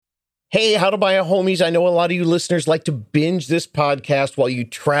Hey, How to Buy a Homies. I know a lot of you listeners like to binge this podcast while you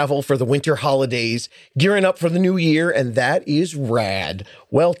travel for the winter holidays, gearing up for the new year, and that is rad.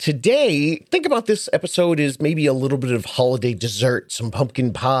 Well, today, think about this episode as maybe a little bit of holiday dessert, some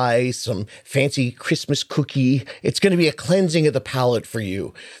pumpkin pie, some fancy Christmas cookie. It's going to be a cleansing of the palate for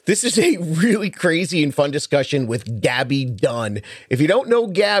you. This is a really crazy and fun discussion with Gaby Dunn. If you don't know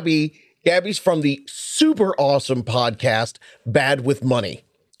Gaby's from the super awesome podcast, Bad with Money.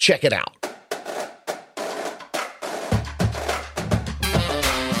 Check it out.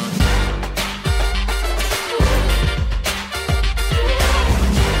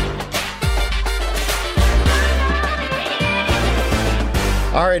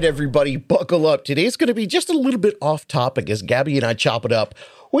 All right, everybody, buckle up. Today's going to be just a little bit off topic as Gaby and I chop it up.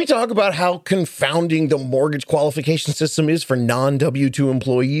 We talk about how confounding the mortgage qualification system is for non-W-2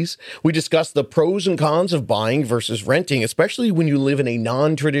 employees. We discuss the pros and cons of buying versus renting, especially when you live in a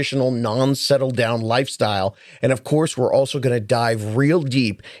non-traditional, non-settled-down lifestyle. And of course, we're also going to dive real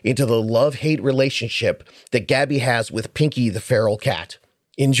deep into the love-hate relationship that Gaby has with Pinky the feral cat.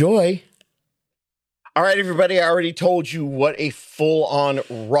 Enjoy. All right, everybody, I already told you what a full-on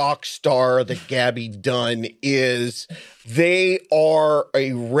rock star that Gaby Dunn is. They are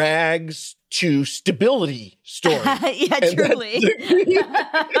a rags to stability story. Yeah, truly.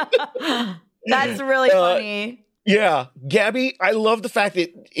 That's really funny. Yeah, Gaby, I love the fact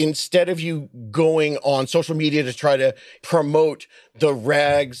that instead of you going on social media to try to promote the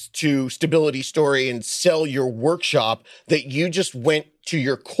rags to stability story and sell your workshop, that you just went to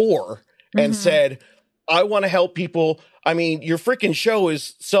your core and said, I want to help people. I mean, your freaking show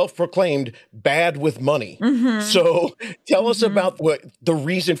is self-proclaimed bad with money. So tell us about what the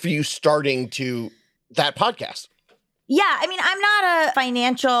reason for you starting that podcast. Yeah, I mean, I'm not a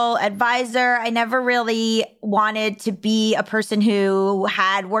financial advisor. I never really wanted to be a person who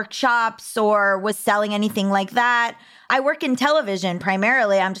had workshops or was selling anything like that. I work in television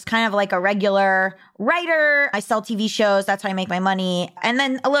primarily. I'm just kind of like a regular writer. I sell TV shows. That's how I make my money. And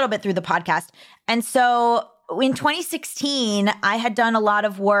then a little bit through the podcast. And so in 2016, I had done a lot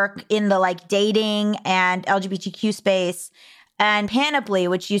of work in the like dating and LGBTQ space. And Panoply,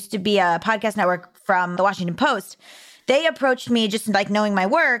 which used to be a podcast network from the Washington Post, they approached me just like knowing my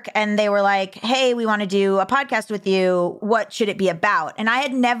work. And they were like, hey, we want to do a podcast with you. What should it be about? And I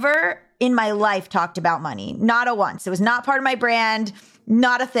had never in my life talked about money. Not a once. It was not part of my brand,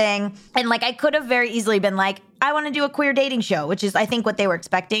 not a thing. And like, I could have very easily been like, I want to do a queer dating show, which is I think what they were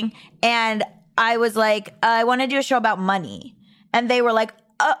expecting. And I was like, I want to do a show about money. And they were like,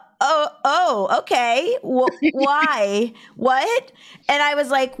 okay. Why? What? And I was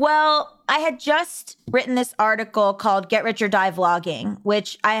like, well, I had just written this article called Get Rich or Die Vlogging,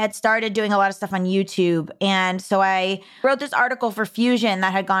 which I had started doing a lot of stuff on YouTube. And so I wrote this article for Fusion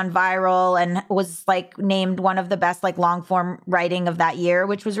that had gone viral and was like named one of the best like long form writing of that year,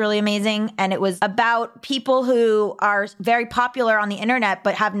 which was really amazing. And it was about people who are very popular on the internet,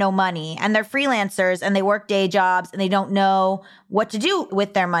 but have no money, and they're freelancers and they work day jobs and they don't know what to do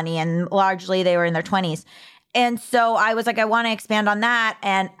with their money. And largely they were in their 20s. And so I was like, I want to expand on that.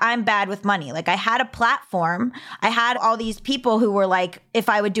 And I'm bad with money. Like I had a platform. I had all these people who were like, if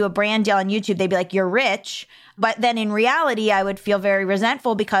I would do a brand deal on YouTube, they'd be like, you're rich. But then in reality, I would feel very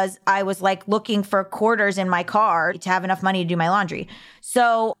resentful because I was like looking for quarters in my car to have enough money to do my laundry.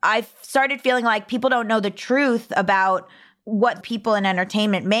 So I started feeling like people don't know the truth about what people in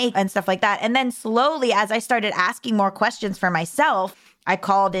entertainment make and stuff like that. And then slowly, as I started asking more questions for myself, I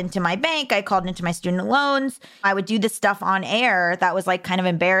called into my bank. I called into my student loans. I would do this stuff on air that was like kind of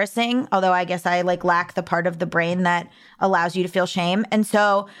embarrassing, although I guess I like lack the part of the brain that allows you to feel shame. And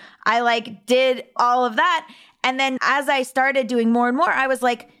so I like did all of that. And then as I started doing more and more, I was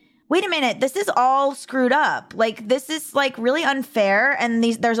like, wait a minute, this is all screwed up. Like this is like really unfair. And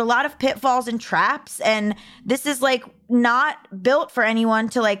there's a lot of pitfalls and traps. And this is like not built for anyone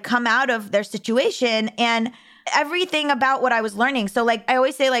to like come out of their situation. And everything about what I was learning. So like, I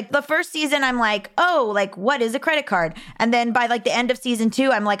always say like the first season, I'm like, oh, like what is a credit card? And then by like the end of season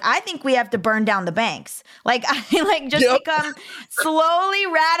 2, I'm like, I think we have to burn down the banks. Like I like just become slowly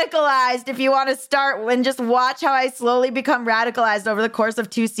radicalized. If you want to start and just watch how I slowly become radicalized over the course of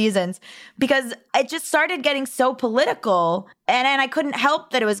 2 seasons, because it just started getting so political and I couldn't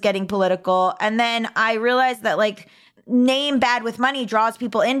help that it was getting political. And then I realized that like, name bad with money draws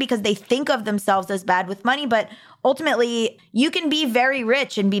people in because they think of themselves as bad with money. But ultimately, you can be very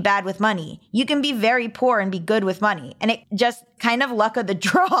rich and be bad with money. You can be very poor and be good with money. And it just kind of luck of the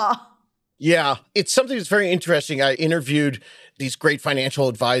draw. Yeah, it's something that's very interesting. I interviewed these great financial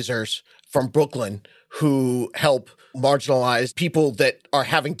advisors from Brooklyn who help marginalized people that are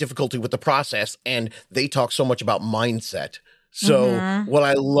having difficulty with the process, and they talk so much about mindset. So what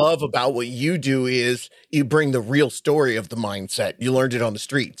I love about what you do is you bring the real story of the mindset. You learned it on the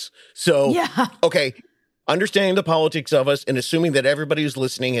streets. So, okay, understanding the politics of us and assuming that everybody who's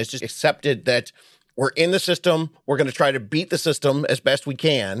listening has just accepted that we're in the system, we're going to try to beat the system as best we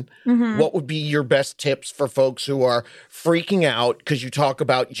can. What would be your best tips for folks who are freaking out because you talk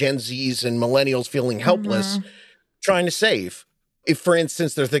about Gen Zs and millennials feeling helpless, trying to save? If, for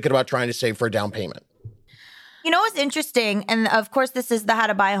instance, they're thinking about trying to save for a down payment. You know what's interesting? And of course, this is the How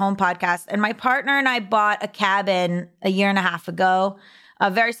to Buy a Home podcast. And my partner and I bought a cabin a year and a half ago. A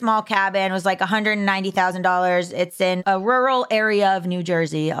very small cabin. It was like $190,000. It's in a rural area of New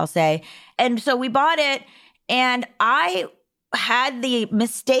Jersey, I'll say. And so we bought it, and I had the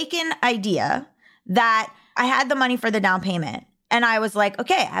mistaken idea that I had the money for the down payment. And I was like,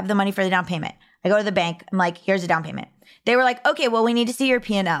 okay, I have the money for the down payment. I go to the bank. I'm like, here's a down payment. They were like, okay, well, we need to see your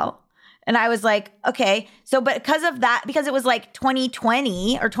P&L. And I was like, okay. So, but because of that, because it was like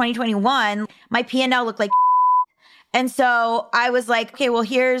 2020 or 2021, my P&L looked like and so I was like, okay, well,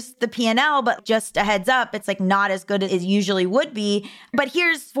 here's the P&L, but just a heads up, it's like not as good as it usually would be. But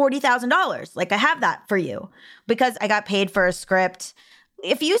here's $40,000. Like I have that for you because I got paid for a script.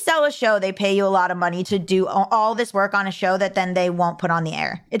 If you sell a show, they pay you a lot of money to do all this work on a show that then they won't put on the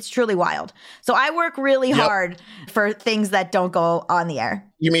air. It's truly wild. So I work really hard for things that don't go on the air.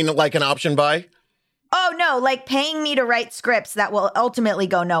 You mean like an option buy? Oh, no, like paying me to write scripts that will ultimately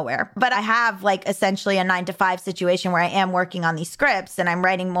go nowhere. But I have like essentially a 9-to-5 situation where I am working on these scripts and I'm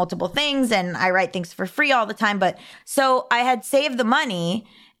writing multiple things and I write things for free all the time. But so I had saved the money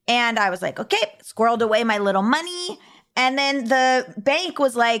and I was like, okay, squirreled away my little money. And then the bank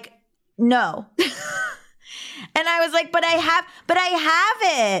was like, no. And I was like, but I have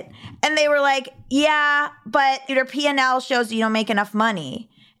it. And they were like, yeah, but your P&L shows you don't make enough money.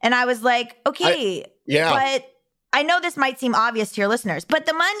 And I was like, okay, but I know this might seem obvious to your listeners, but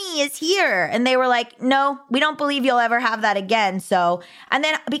the money is here. And they were like, no, we don't believe you'll ever have that again. So, and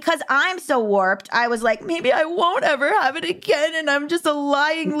then because I'm so warped, I was like, maybe I won't ever have it again. And I'm just a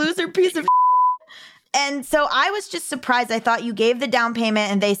lying loser piece of And so I was just surprised. I thought you gave the down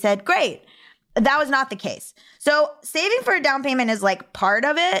payment and they said, great. That was not the case. So saving for a down payment is like part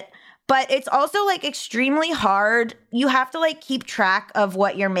of it, but it's also like extremely hard. You have to like keep track of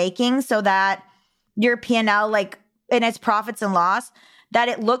what you're making so that your P&L, like in its profits and loss, that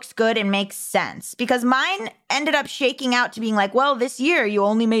it looks good and makes sense. Because mine ended up shaking out to being like, well, this year you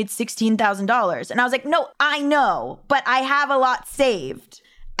only made $16,000. And I was like, no, I know, but I have a lot saved.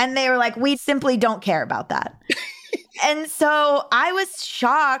 And they were like, we simply don't care about that. And so I was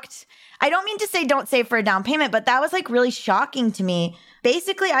shocked. I don't mean to say don't save for a down payment, but that was like really shocking to me.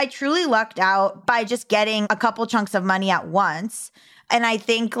 Basically, I truly lucked out by just getting a couple chunks of money at once. And I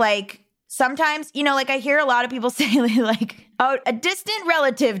think like sometimes, you know, like I hear a lot of people say like, oh, a distant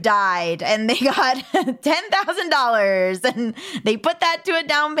relative died and they got $10,000 and they put that to a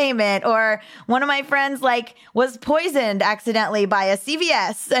down payment. Or one of my friends like was poisoned accidentally by a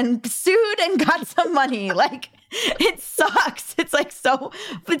CVS and sued and got some money. Like it sucks. It's like so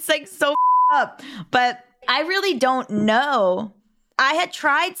up. But I really don't know. I had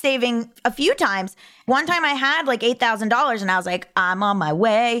tried saving a few times. One time I had like $8,000 and I was like, I'm on my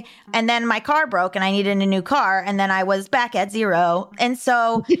way. And then my car broke and I needed a new car. And then I was back at zero. And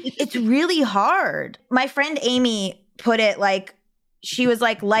so it's really hard. My friend Amy put it like, she was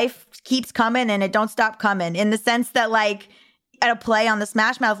like, life keeps coming and it don't stop coming, in the sense that like, at a play on the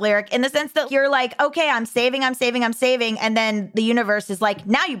Smash Mouth lyric, in the sense that you're like, okay, I'm saving. And then the universe is like,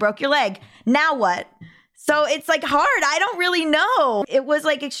 now you broke your leg. Now what? So it's like hard. I don't really know. It was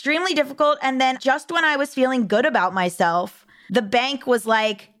like extremely difficult. And then just when I was feeling good about myself, the bank was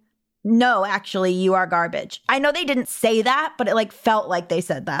like, no, actually, you are garbage. I know they didn't say that, but it like felt like they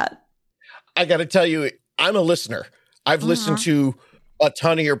said that. I got to tell you, I'm a listener. I've listened to a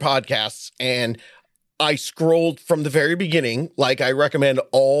ton of your podcasts, and I scrolled from the very beginning, like I recommend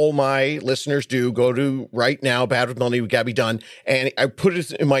all my listeners do. Go to right now, Bad with Melanie with Gaby Dunn. And I put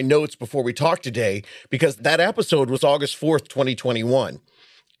it in my notes before we talked today, because that episode was August 4th, 2021.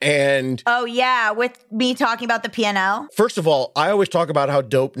 And oh, yeah, with me talking about the P&L. First of all, I always talk about how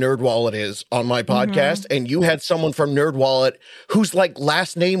dope NerdWallet is on my podcast. And you had someone from NerdWallet whose like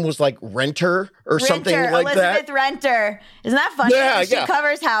last name was like Renter or something like Elizabeth that. Elizabeth Renter. Isn't that funny? Yeah, she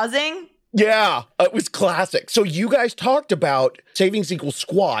covers housing. Yeah, it was classic. So you guys talked about savings equals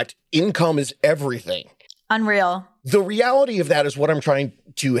squat. Income is everything. Unreal. The reality of that is what I'm trying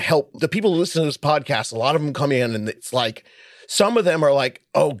to help the people who listen to this podcast. A lot of them come in and it's like, Some of them are like,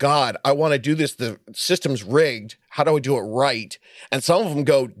 oh God, I want to do this. The system's rigged. How do I do it right? And some of them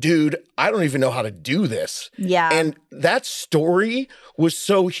go, dude, I don't even know how to do this. Yeah. And that story was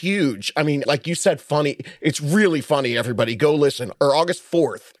so huge. I mean, like you said, funny. It's really funny, everybody. Go listen. Or August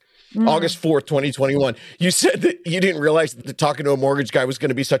 4th. August 4th, 2021. You said that you didn't realize that talking to a mortgage guy was going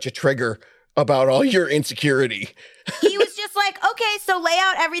to be such a trigger about all your insecurity. He was just like, okay, so lay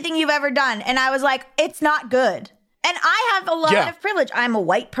out everything you've ever done. And I was like, it's not good. And I have a lot of privilege. I'm a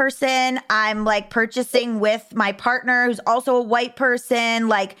white person. I'm like purchasing with my partner who's also a white person.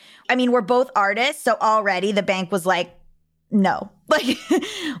 Like, I mean, we're both artists. So already the bank was like, no. Like,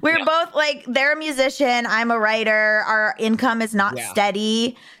 we're both like, they're a musician. I'm a writer. Our income is not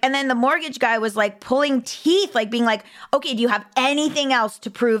steady. And then the mortgage guy was like pulling teeth, like being like, okay, do you have anything else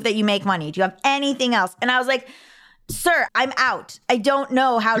to prove that you make money? Do you have anything else? And I was like, sir, I'm out. I don't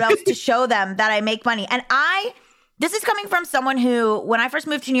know how else to show them that I make money. And this is coming from someone who, when I first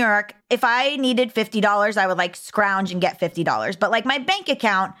moved to New York, if I needed $50, I would like scrounge and get $50. But like my bank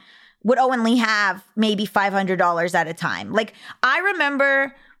account would only have maybe $500 at a time. Like I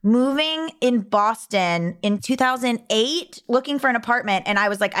remember moving in Boston in 2008, looking for an apartment. And I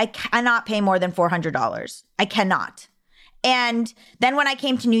was like, I cannot pay more than $400. I cannot. And then when I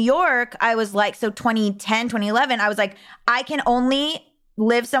came to New York, I was like, so 2010, 2011, I was like, I can only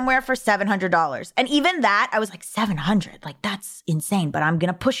live somewhere for $700. And even that, I was like, 700, like that's insane, but I'm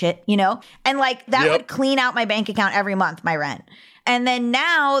going to push it, you know? And like that would clean out my bank account every month, my rent. And then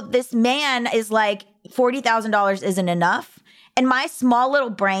now this man is like, $40,000 isn't enough. And my small little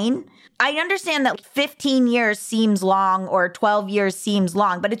brain, I understand that 15 years seems long or 12 years seems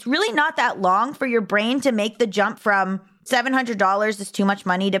long, but it's really not that long for your brain to make the jump from $700 is too much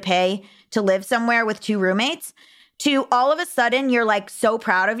money to pay to live somewhere with 2 roommates to all of a sudden you're like so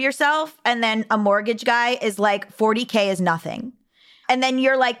proud of yourself. And then a mortgage guy is like 40K is nothing. And then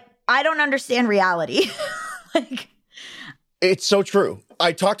you're like, I don't understand reality. Like, it's so true.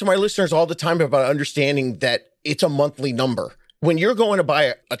 I talk to my listeners all the time about understanding that it's a monthly number. When you're going to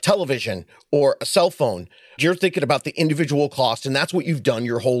buy a television or a cell phone, you're thinking about the individual cost, and that's what you've done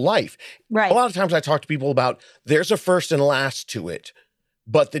your whole life. Right. A lot of times I talk to people about there's a first and last to it.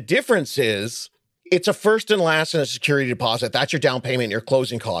 But the difference is it's a first and last and a security deposit. That's your down payment and your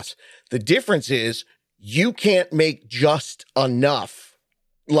closing costs. The difference is you can't make just enough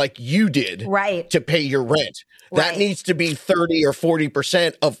like you did to pay your rent. That needs to be 30 or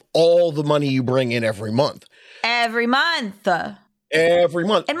 40% of all the money you bring in every month. Every month. Every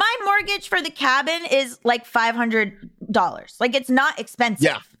month. And my mortgage for the cabin is like $500. Like it's not expensive.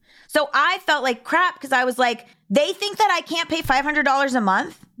 Yeah. So I felt like crap because I was like, they think that I can't pay $500 a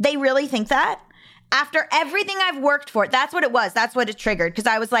month? They really think that? After everything I've worked for, that's what it was. That's what it triggered. Because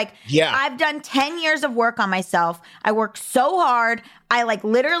I was like, I've done 10 years of work on myself. I worked so hard. I like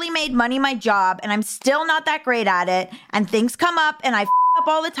literally made money my job and I'm still not that great at it. And things come up and I up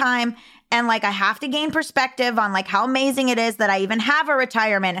all the time. And like, I have to gain perspective on like how amazing it is that I even have a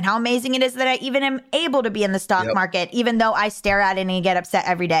retirement and how amazing it is that I even am able to be in the stock market, even though I stare at it and get upset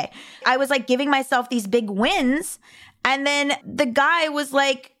every day. I was like giving myself these big wins. And then the guy was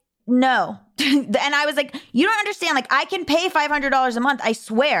like, no. And I was like, you don't understand. Like, I can pay $500 a month, I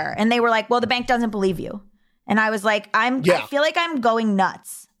swear. And they were like, well, the bank doesn't believe you. And I was like, I feel like I'm going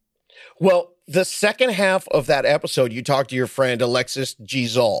nuts. Well, the second half of that episode, you talked to your friend, Alexis G.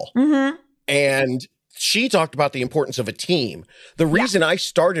 Zoll. Mm-hmm. And she talked about the importance of a team. The reason I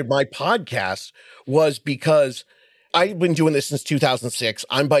started my podcast was because I've been doing this since 2006.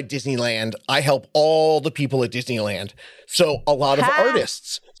 I'm by Disneyland. I help all the people at Disneyland. So a lot of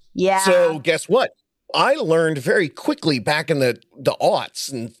artists. Yeah. So guess what? I learned very quickly back in the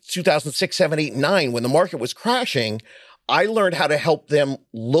aughts in 2006, 7, 8, 9, when the market was crashing, I learned how to help them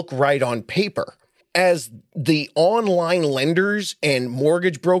look right on paper. As the online lenders and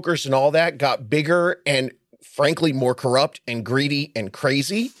mortgage brokers and all that got bigger and frankly more corrupt and greedy and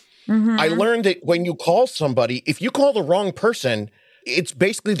crazy, I learned that when you call somebody, if you call the wrong person, it's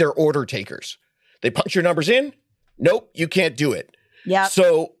basically their order takers. They punch your numbers in. Nope, you can't do it. Yeah.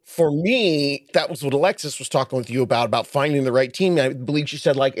 So for me, that was what Alexis was talking with you about finding the right team. I believe she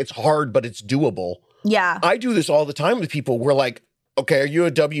said, like, it's hard, but it's doable. Yeah. I do this all the time with people. We're like, okay, are you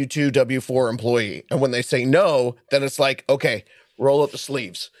a W-2, W-4 employee? And when they say no, then it's like, okay, roll up the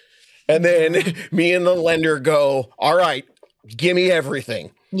sleeves. And then me and the lender go, all right, give me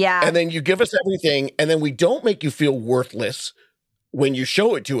everything. Yeah. And then you give us everything. And then we don't make you feel worthless when you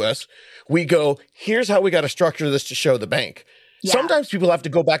show it to us. We go, here's how we got to structure this to show the bank. Yeah. Sometimes people have to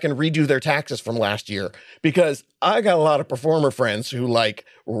go back and redo their taxes from last year because I got a lot of performer friends who like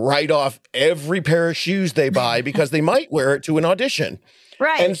write off every pair of shoes they buy because they might wear it to an audition.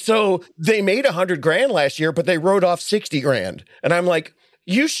 Right. And so they made $100,000 last year, but they wrote off $60,000. And I'm like,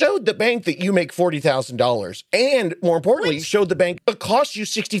 you showed the bank that you make $40,000. And more importantly, you showed the bank it cost you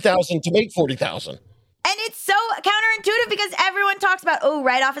 $60,000 to make $40,000. And it's so counterintuitive because everyone talks about, oh,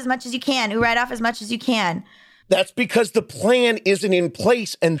 write off as much as you can. Oh, write off as much as you can. That's because the plan isn't in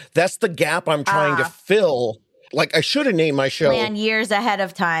place. And that's the gap I'm trying to fill. Like, I should have named my show. Plan years ahead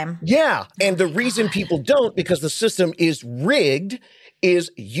of time. Yeah. And the reason people don't, because the system is rigged,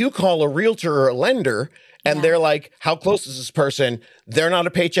 is you call a realtor or a lender and they're like, how close is this person? They're not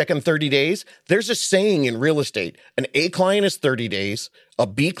a paycheck in 30 days. There's a saying in real estate. An A client is 30 days, a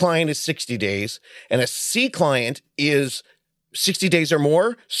B client is 60 days, and a C client is 60 days or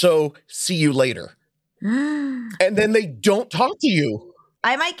more. So see you later. And then they don't talk to you.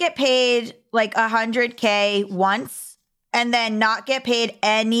 I might get paid like $100K once and then not get paid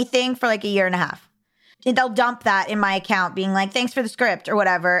anything for like a year and a half. And they'll dump that in my account being like, thanks for the script or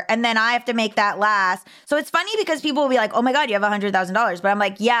whatever. And then I have to make that last. So it's funny because people will be like, oh my God, you have $100,000. But I'm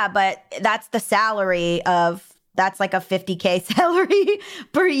like, yeah, but that's the salary of, that's like a $50K salary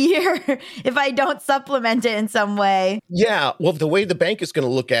per year if I don't supplement it in some way. Yeah. Well, the way the bank is going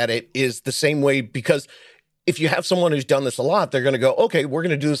to look at it is the same way, because if you have someone who's done this a lot, they're going to go, okay, we're going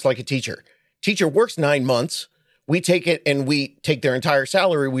to do this like a teacher. Teacher works 9 months. We take it and we take their entire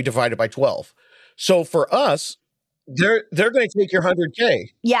salary. We divide it by 12. So for us, they're going to take your $100K.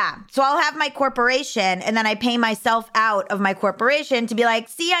 Yeah. So I'll have my corporation and then I pay myself out of my corporation to be like,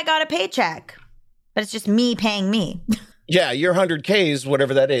 see, I got a paycheck. But it's just me paying me. Yeah, your $100K is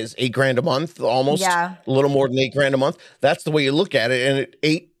whatever that is, $8,000 a month, almost a little more than $8,000 a month. That's the way you look at it. And at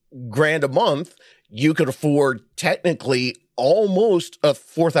 $8,000 a month, you could afford technically almost a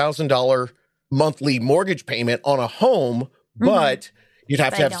 $4,000 monthly mortgage payment on a home, but you'd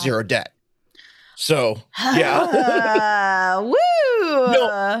have to have zero debt. So, yeah. Woo!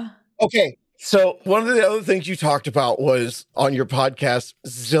 No. Okay. So one of the other things you talked about was on your podcast,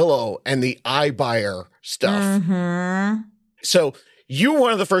 Zillow and the iBuyer stuff. So you were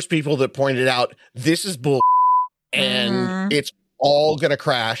one of the first people that pointed out this is bull and it's all going to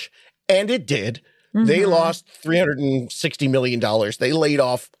crash. And it did. They lost $360 million. They laid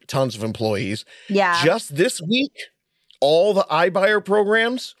off tons of employees. Yeah. Just this week, all the iBuyer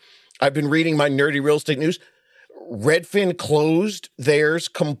programs, I've been reading my nerdy real estate news. Redfin closed theirs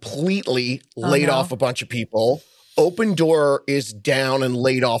completely, laid off a bunch of people. Open Door is down and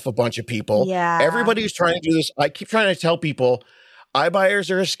laid off a bunch of people. Yeah. Everybody's trying to do this. I keep trying to tell people,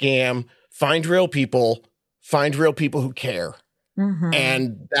 iBuyers are a scam. Find real people who care.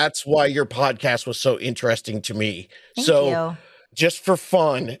 And that's why your podcast was so interesting to me. Thank you. Just for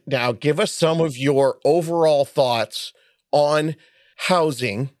fun, now give us some of your overall thoughts on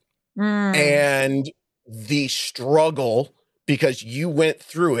housing and the struggle, because you went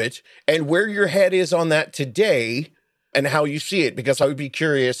through it, and where your head is on that today and how you see it, because I would be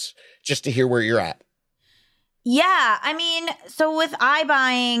curious just to hear where you're at. Yeah. I mean, so with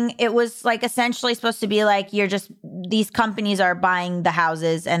iBuying, it was like essentially supposed to be like these companies are buying the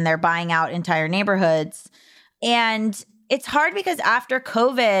houses and they're buying out entire neighborhoods. And it's hard because after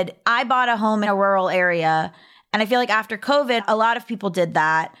COVID, I bought a home in a rural area. And I feel like after COVID, a lot of people did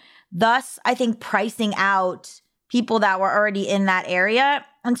that. Thus, I think pricing out people that were already in that area.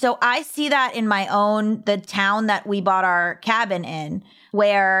 And so I see that in the town that we bought our cabin in,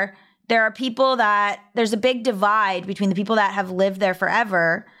 where there are people there's a big divide between the people that have lived there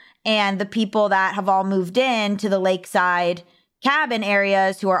forever and the people that have all moved in to the lakeside cabin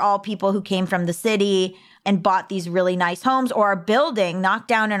areas, who are all people who came from the city and bought these really nice homes or are knocked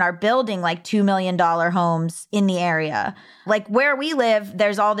down and are building like $2 million homes in the area. Like where we live,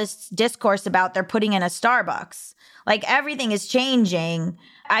 there's all this discourse about they're putting in a Starbucks. Like everything is changing.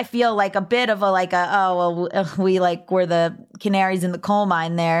 I feel like a bit of we're the canaries in the coal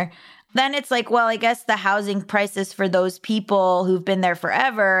mine there. Then it's like, well, I guess the housing prices for those people who've been there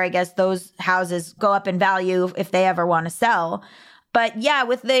forever, I guess those houses go up in value if they ever want to sell. But yeah,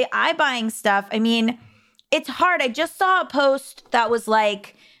 with the iBuying stuff, I mean, it's hard. I just saw a post that was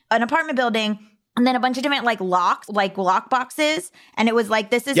like an apartment building and then a bunch of different lock boxes. And it was like,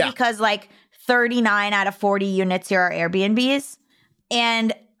 this is because like 39 out of 40 units here are Airbnbs.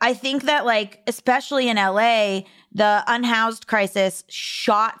 And I think that like, especially in LA, the unhoused crisis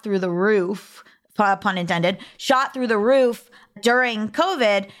shot through the roof, pun intended, shot through the roof during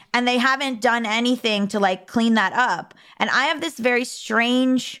COVID, and they haven't done anything to like clean that up. And I have this very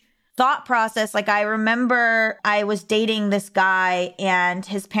strange thought process. Like, I remember I was dating this guy and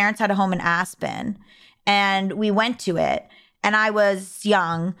his parents had a home in Aspen and we went to it and I was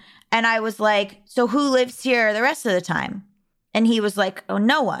young and I was like, so who lives here the rest of the time? And he was like, oh,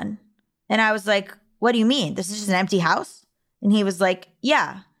 no one. And I was like, what do you mean? This is just an empty house? And he was like,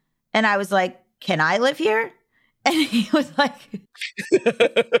 yeah. And I was like, can I live here? And he was like,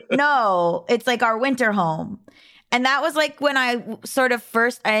 no, it's like our winter home. And that was like when I sort of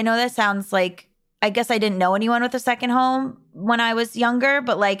first, I know that sounds like, I guess I didn't know anyone with a second home when I was younger,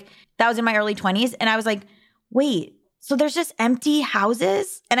 but like that was in my early 20s. And I was like, wait, so there's just empty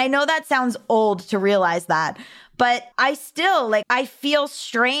houses? And I know that sounds old to realize that, but I still like, I feel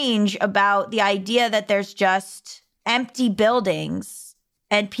strange about the idea that there's just empty buildings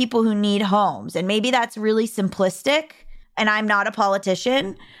and people who need homes. And maybe that's really simplistic and I'm not a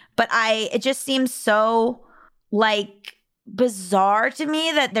politician, but it just seems so like bizarre to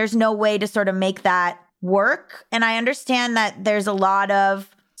me that there's no way to sort of make that work. And I understand that there's a lot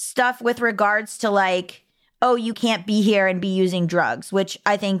of stuff with regards to like, oh, you can't be here and be using drugs, which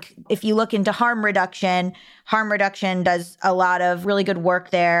I think if you look into harm reduction does a lot of really good work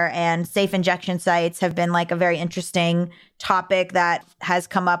there. And safe injection sites have been like a very interesting topic that has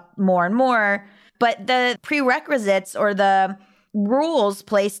come up more and more. But the prerequisites or the rules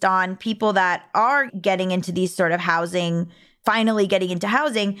placed on people that are getting into these sort of housing, finally getting into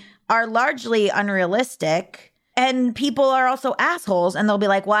housing, are largely unrealistic. And people are also assholes and they'll be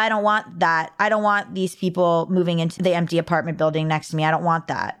like, well, I don't want that. I don't want these people moving into the empty apartment building next to me. I don't want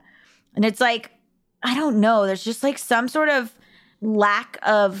that. And it's like, I don't know. There's just like some sort of lack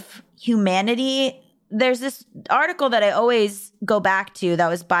of humanity. There's this article that I always go back to that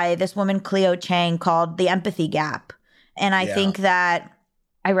was by this woman, Cleo Chang, called The Empathy Gap. And I think that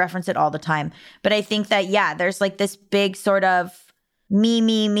I reference it all the time. But I think that, yeah, there's like this big sort of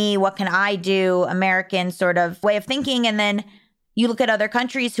me, what can I do? American sort of way of thinking. And then you look at other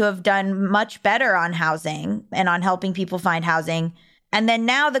countries who have done much better on housing and on helping people find housing. And then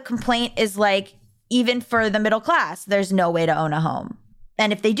now the complaint is like, even for the middle class, there's no way to own a home.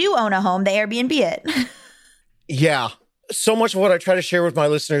 And if they do own a home, they Airbnb it. Yeah. So much of what I try to share with my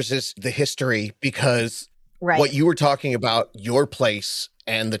listeners is the history, because what you were talking about, your place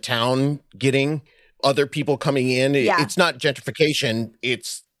and the town getting other people coming in. It's not gentrification,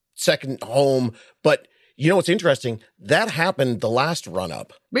 it's second home. But you know what's interesting? That happened the last run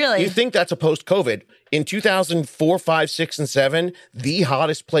up. Really? You think that's a post-COVID. In 2004, 5, 6, and 7, the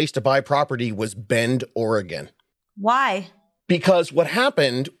hottest place to buy property was Bend, Oregon. Why? Because what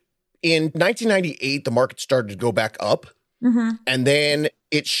happened in 1998, the market started to go back up. Mm-hmm. And then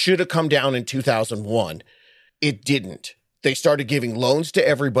it should have come down in 2001. It didn't. They started giving loans to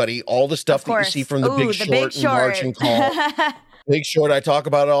everybody, all the stuff that you see from the Big Short and Margin Call. Big Short, I talk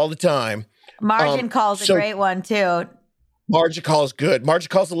about it all the time. Margin Call's a great one, too. Margin Call is good. Margin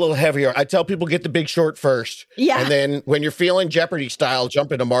Call's a little heavier. I tell people get the Big Short first. Yeah. And then when you're feeling Jeopardy style,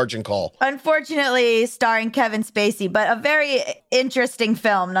 jump into Margin Call. Unfortunately, starring Kevin Spacey, but a very interesting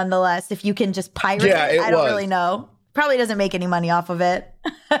film nonetheless, if you can just pirate it. I don't really know. Probably doesn't make any money off of it.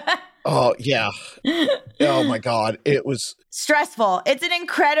 Oh, yeah. Oh, my God. It was stressful. It's an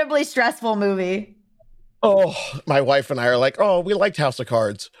incredibly stressful movie. Oh, my wife and I are like, oh, we liked House of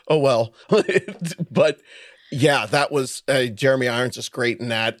Cards. Oh, well. But yeah, that was Jeremy Irons is great in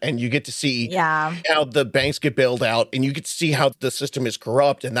that. And you get to see how the banks get bailed out and you get to see how the system is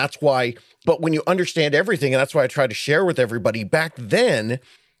corrupt. And that's why. But when you understand everything, and that's why I try to share with everybody back then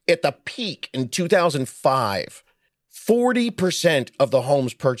at the peak in 2005, 40% of the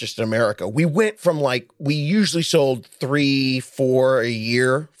homes purchased in America. We went from we usually sold 4 a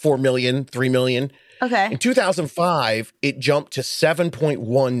year, 4 million, 3 million. Okay. In 2005, it jumped to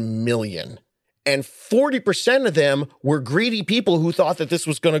 7.1 million. And 40% of them were greedy people who thought that this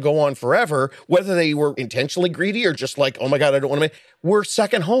was going to go on forever, whether they were intentionally greedy or just like, oh my God, I don't want to make, were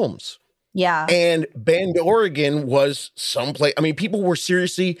second homes. Yeah. And Bend, Oregon was someplace. I mean, people were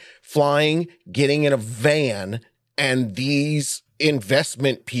seriously flying, getting in a van, and these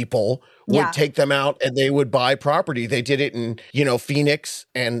investment people would take them out and they would buy property. They did it in, Phoenix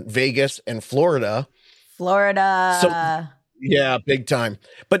and Vegas and Florida. So, yeah, big time.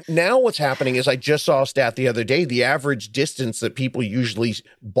 But now what's happening is I just saw a stat the other day. The average distance that people usually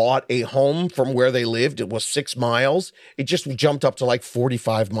bought a home from where they lived, it was 6 miles. It just jumped up to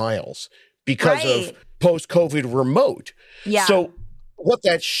 45 miles because of post-COVID remote. Yeah. So what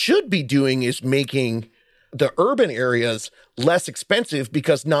that should be doing is making the urban areas less expensive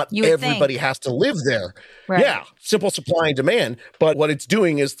because not everybody has to live there. Right. Yeah, simple supply and demand. But what it's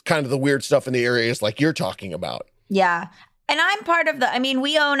doing is kind of the weird stuff in the areas like you're talking about. Yeah. And I'm part of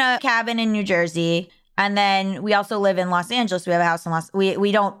we own a cabin in New Jersey. And then we also live in Los Angeles. We have a house in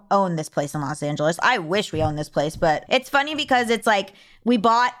we don't own this place in Los Angeles. I wish we owned this place, but it's funny because it's like we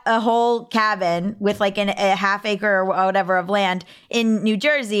bought a whole cabin with like a half acre or whatever of land in New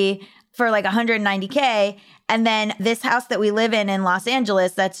Jersey for like $190K. And then this house that we live in Los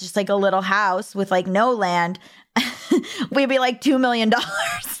Angeles, that's just like a little house with like no land. We'd be like $2 million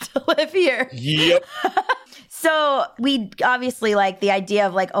to live here. Yep. So we obviously like the idea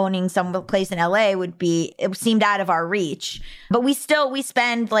of like owning some place in LA it seemed out of our reach. But we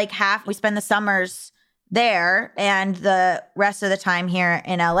spend the summers there and the rest of the time here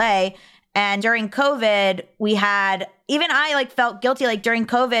in LA. And during COVID, I like felt guilty. Like during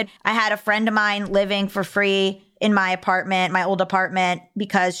COVID, I had a friend of mine living for free in my apartment, my old apartment,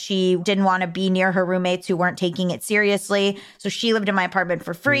 because she didn't want to be near her roommates who weren't taking it seriously. So she lived in my apartment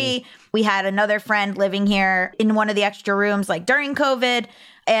for free. We had another friend living here in one of the extra rooms, like during COVID.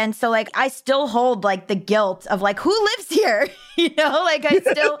 And so like, I still hold like the guilt of like, who lives here? Like I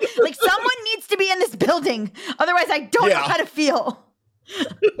still, like someone needs to be in this building. Otherwise I don't know how to feel.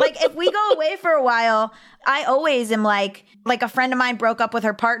 Like if we go away for a while, I always am like a friend of mine broke up with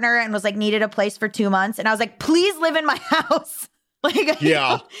her partner and was like needed a place for 2 months. And I was like, please live in my house. Like,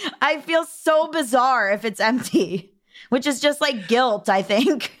 I feel so bizarre if it's empty, which is just like guilt, I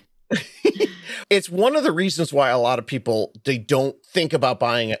think. It's one of the reasons why a lot of people, they don't think about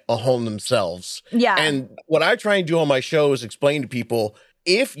buying a home themselves. Yeah. And what I try and do on my show is explain to people,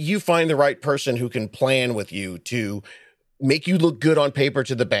 if you find the right person who can plan with you to make you look good on paper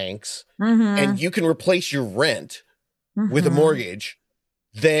to the banks, and you can replace your rent with a mortgage,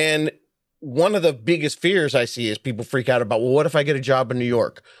 then one of the biggest fears I see is people freak out about, well, what if I get a job in New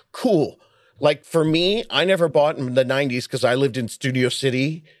York? Cool. Like for me, I never bought in the 90s because I lived in Studio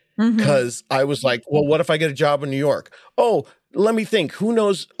City, because I was like, well, what if I get a job in New York? Oh, let me think. Who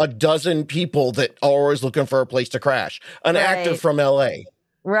knows a dozen people that are always looking for a place to crash? An actor from LA.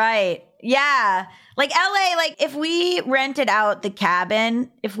 Right. Yeah. Like LA, like if we rented out the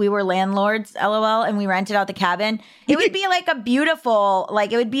cabin, if we were landlords, LOL, and we rented out the cabin, it would be like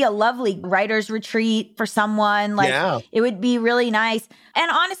it would be a lovely writer's retreat for someone. Like it would be really nice. And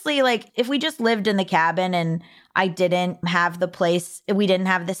honestly, like if we just lived in the cabin and I didn't have we didn't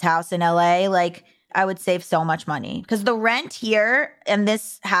have this house in LA, like I would save so much money because the rent here in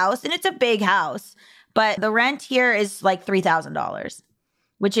this house, and it's a big house, but the rent here is like $3,000,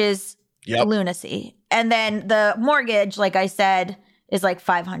 which is lunacy. And then the mortgage, like I said, is like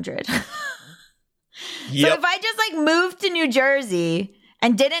 $500. So if I just like moved to New Jersey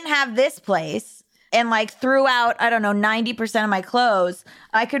and didn't have this place and like threw out, I don't know, 90% of my clothes,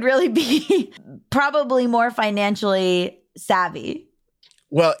 I could really be probably more financially savvy.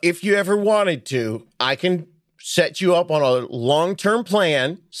 Well, if you ever wanted to, I can set you up on a long-term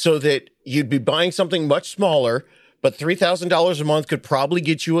plan so that you'd be buying something much smaller, but $3,000 a month could probably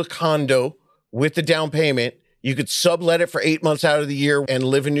get you a condo with the down payment. You could sublet it for 8 months out of the year and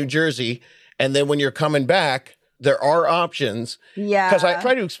live in New Jersey. And then when you're coming back, there are options. Yeah. Because I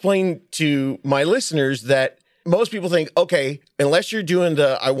try to explain to my listeners that most people think, okay, unless you're doing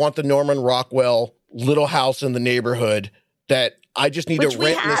I want the Norman Rockwell little house in the neighborhood, that I just need to rent. Which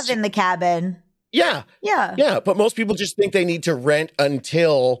we have in the cabin. Yeah. Yeah. Yeah. But most people just think they need to rent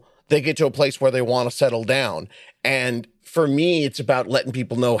until they get to a place where they want to settle down. And for me, it's about letting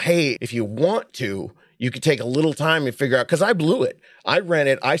people know, hey, if you want to, you could take a little time and figure out, because I blew it. I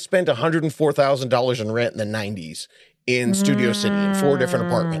spent $104,000 in rent in the 90s in Studio City in 4 different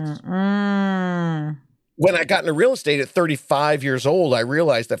apartments. When I got into real estate at 35 years old, I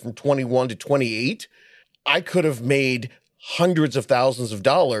realized that from 21 to 28, I could have made hundreds of thousands of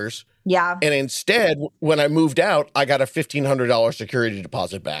dollars. Yeah. And instead, when I moved out, I got a $1,500 security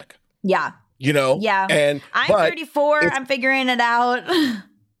deposit back. Yeah. Yeah. And I'm 34. I'm figuring it out.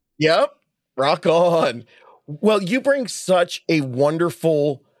 Yep. Rock on. Well, you bring such a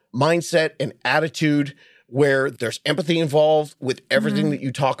wonderful mindset and attitude where there's empathy involved with everything that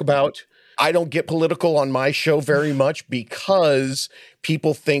you talk about. I don't get political on my show very much because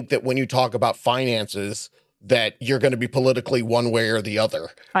people think that when you talk about finances, that you're going to be politically one way or the other.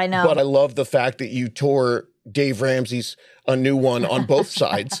 I know. But I love the fact that you tore Dave Ramsey's A New One on both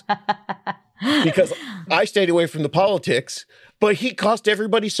sides. Because I stayed away from the politics, but he cost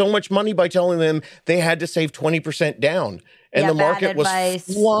everybody so much money by telling them they had to save 20% down. And the market was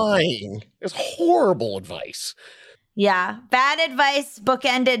flying. It was horrible advice. Yeah. Bad advice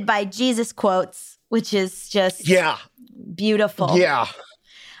bookended by Jesus quotes, which is just beautiful. Yeah.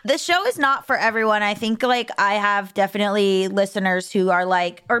 The show is not for everyone. I think like I have definitely listeners who are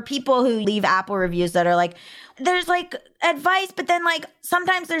like, or people who leave Apple reviews that are like, there's like advice, but then like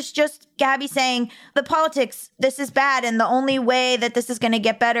sometimes there's just Gaby saying the politics, this is bad. And the only way that this is going to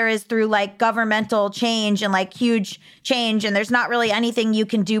get better is through like governmental change and like huge change. And there's not really anything you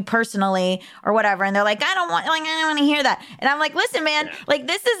can do personally or whatever. And they're like, I don't want to hear that. And I'm like, listen, man, like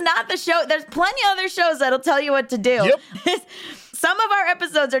this is not the show. There's plenty of other shows that'll tell you what to do. Yep. Some of our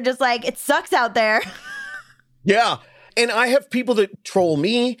episodes are just like, it sucks out there. Yeah. And I have people that troll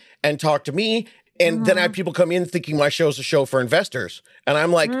me and talk to me. And then I have people come in thinking my show's a show for investors. And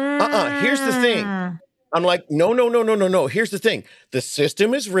I'm like, here's the thing. I'm like, no. Here's the thing. The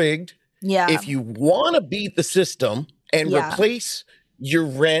system is rigged. Yeah. If you want to beat the system and replace your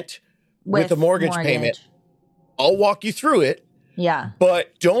rent with a mortgage payment, I'll walk you through it. Yeah.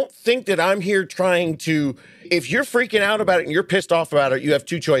 But don't think that I'm here trying to, if you're freaking out about it and you're pissed off about it, you have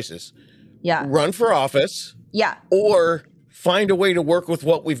two choices. Yeah. Run for office. Yeah. Or find a way to work with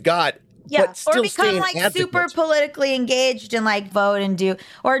what we've got. Yeah, but still or become like super politically engaged and like vote and do,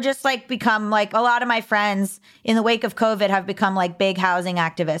 or just like become like a lot of my friends in the wake of COVID have become like big housing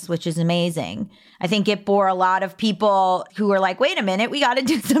activists, which is amazing. I think it bore a lot of people who were like, wait a minute, we got to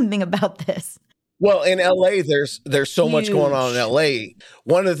do something about this. Well, in LA, there's so much going on in LA.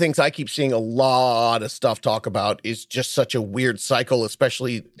 One of the things I keep seeing a lot of stuff talk about is just such a weird cycle,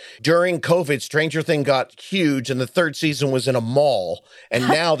 especially during COVID. Stranger Things got huge, and the third season was in a mall. And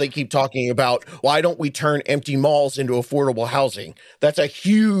now they keep talking about, why don't we turn empty malls into affordable housing? That's a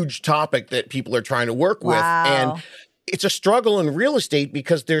huge topic that people are trying to work with. And it's a struggle in real estate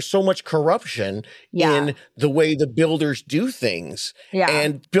because there's so much corruption in the way the builders do things. Yeah.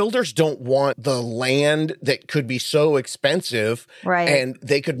 And builders don't want the land that could be so expensive and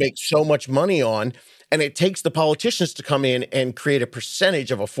they could make so much money on. And it takes the politicians to come in and create a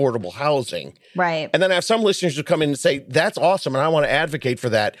percentage of affordable housing. Right. And then I have some listeners who come in and say, that's awesome, and I want to advocate for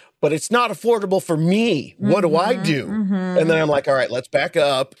that, but it's not affordable for me. What do I do? And then I'm like, all right, let's back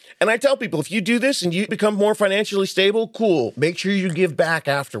up. And I tell people, if you do this and you become more financially stable, cool. Make sure you give back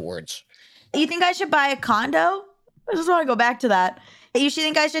afterwards. You think I should buy a condo? I just want to go back to that. You should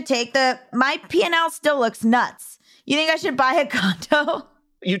think I should take my P&L still looks nuts. You think I should buy a condo?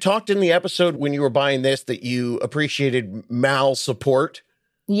 You talked in the episode when you were buying this that you appreciated Mal's support.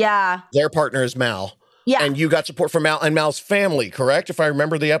 Yeah. Their partner is Mal. Yeah. And you got support from Mal and Mal's family, correct? If I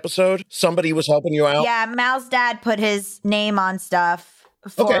remember the episode, somebody was helping you out. Yeah, Mal's dad put his name on stuff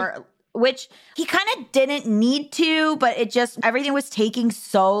which he kind of didn't need to, but everything was taking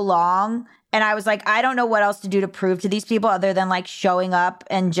so long. And I was like, I don't know what else to do to prove to these people other than like showing up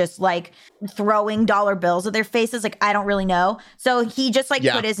and just like throwing dollar bills at their faces. Like, I don't really know. So he just like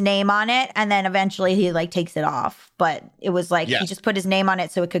put his name on it. And then eventually he like takes it off. But it was like he just put his name on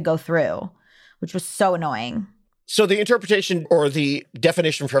it so it could go through, which was so annoying. So the interpretation or the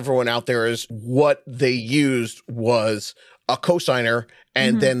definition for everyone out there is what they used was a cosigner.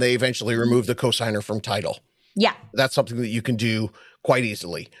 And then they eventually removed the cosigner from title. Yeah. That's something that you can do quite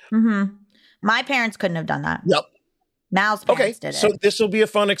easily. My parents couldn't have done that. Yep. Mal's parents did it. So this will be a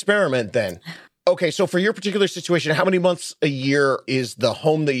fun experiment then. Okay, so for your particular situation, how many months a year is the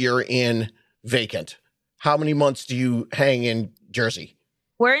home that you're in vacant? How many months do you hang in Jersey?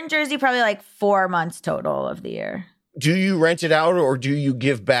 We're in Jersey probably like 4 months total of the year. Do you rent it out or do you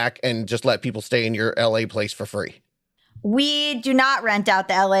give back and just let people stay in your LA place for free? We do not rent out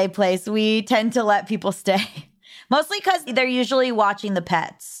the LA place. We tend to let people stay. Mostly because they're usually watching the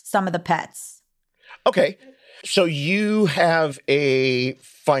pets, some of the pets. Okay. So you have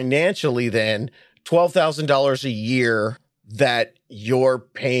financially then $12,000 a year that you're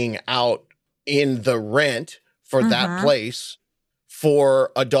paying out in the rent for that place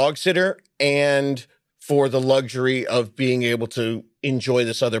for a dog sitter and for the luxury of being able to enjoy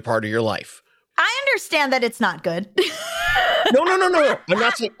this other part of your life. I understand that it's not good. No. I'm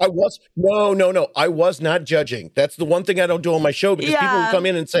not saying I was. No. I was not judging. That's the one thing I don't do on my show because people will come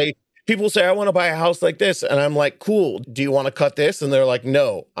in and say, people say, I want to buy a house like this. And I'm like, cool. Do you want to cut this? And they're like,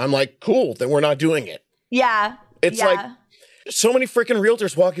 no. I'm like, cool. Then we're not doing it. Yeah. It's like so many freaking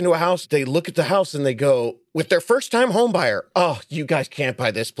realtors walk into a house. They look at the house and they go with their first time home buyer. Oh, you guys can't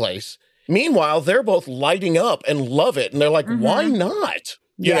buy this place. Meanwhile, they're both lighting up and love it. And they're like, why not?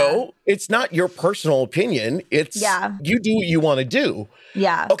 You know, it's not your personal opinion. It's you do what you want to do.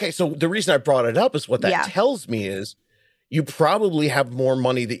 Yeah. Okay. So the reason I brought it up is what that tells me is you probably have more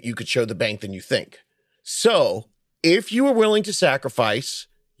money that you could show the bank than you think. So if you were willing to sacrifice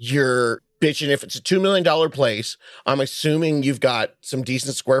your bitch, and if it's a $2 million place, I'm assuming you've got some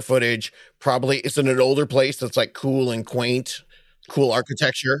decent square footage. Probably it's in an older place that's like cool and quaint. Cool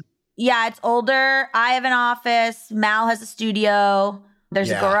architecture. Yeah, it's older. I have an office. Mal has a studio. There's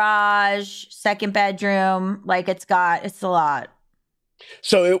a garage, second bedroom. Like it's a lot.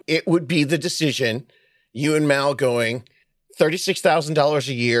 So it would be the decision, you and Mal going, $36,000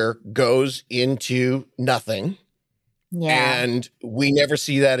 a year goes into nothing. Yeah. And we never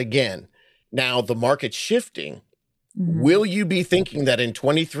see that again. Now, the market's shifting. Will you be thinking that in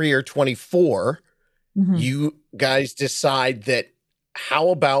 23 or 24, you guys decide that how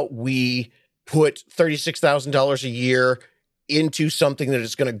about we put $36,000 a year into something that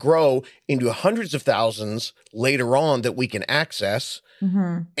is going to grow into hundreds of thousands later on that we can access?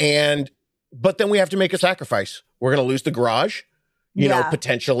 But then we have to make a sacrifice. We're going to lose the garage, you know,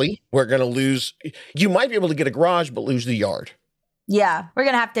 potentially. We're going to lose, you might be able to get a garage, but lose the yard. Yeah. We're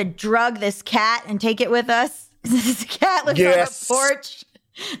going to have to drug this cat and take it with us. This cat lives on our porch.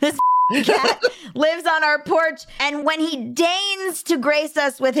 This cat lives on our porch. And when he deigns to grace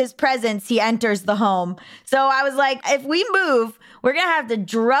us with his presence, he enters the home. So I was like, if we move, we're going to have to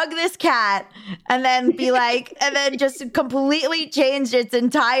drug this cat and then be like, and then just completely change its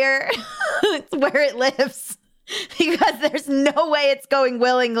entire, where it lives. Because there's no way it's going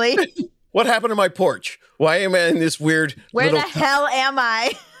willingly. What happened to my porch? Why am I in this weird Where the hell am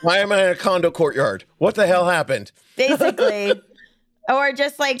I? Why am I in a condo courtyard? What the hell happened? Basically. Or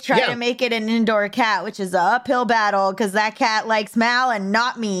just like try to make it an indoor cat, which is an uphill battle because that cat likes Mal and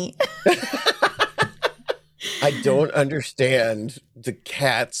not me. I don't understand the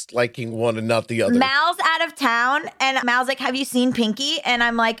cats liking one and not the other. Mal's out of town and Mal's like, have you seen Pinky? And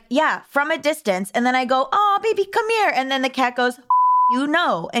I'm like, yeah, from a distance. And then I go, oh, baby, come here. And then the cat goes, you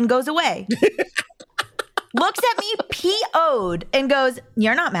know, and goes away. Looks at me, PO'd, and goes,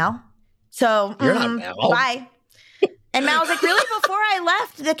 you're not Mal. So, you're not Mal. Bye. And Mal was like, really? Before I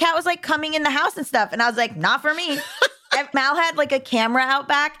left, the cat was like coming in the house and stuff. And I was like, not for me. And Mal had like a camera out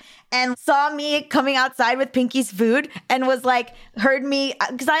back and saw me coming outside with Pinky's food and was like, heard me,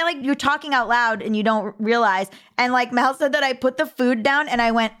 because I like, you're talking out loud and you don't realize. And like Mal said that I put the food down and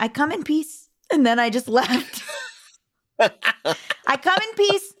I went, I come in peace. And then I just left. I come in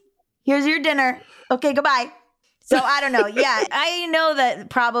peace. Here's your dinner. Okay, goodbye. So I don't know. Yeah, I know that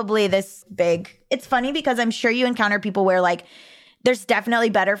probably this big. It's funny because I'm sure you encounter people where like there's definitely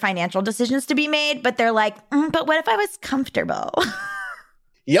better financial decisions to be made, but they're like, but what if I was comfortable?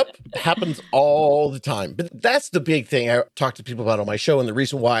 Yep, happens all the time. But that's the big thing I talk to people about on my show. And the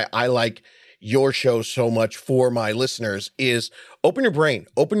reason why I like your show so much for my listeners is open your brain,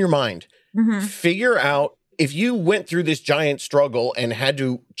 open your mind, figure out if you went through this giant struggle and had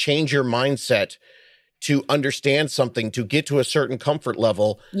to change your mindset to understand something, to get to a certain comfort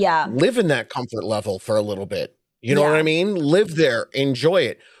level, live in that comfort level for a little bit. You know what I mean? Live there, enjoy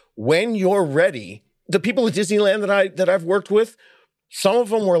it. When you're ready, the people at Disneyland that I've worked with, some of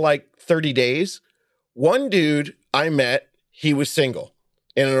them were like 30 days. One dude I met, he was single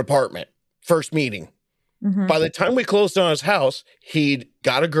in an apartment, first meeting. By the time we closed on his house, he'd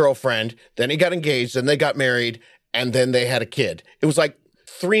got a girlfriend, then he got engaged, then they got married, and then they had a kid. It was like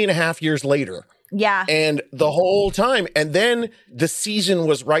 3.5 years later. Yeah. And the whole time. And then the season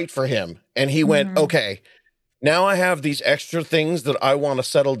was right for him. And he went, okay, now I have these extra things that I want to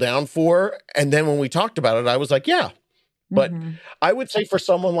settle down for. And then when we talked about it, I was like, yeah. But I would say for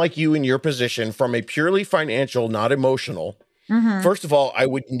someone like you in your position, from a purely financial, not emotional, first of all, I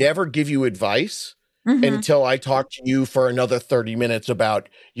would never give you advice until I talk to you for another 30 minutes about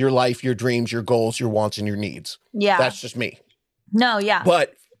your life, your dreams, your goals, your wants, and your needs. Yeah. That's just me. No, yeah.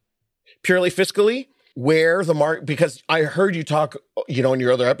 But purely fiscally, where the market, because I heard you talk, you know, in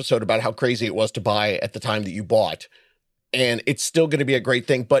your other episode about how crazy it was to buy at the time that you bought. And it's still going to be a great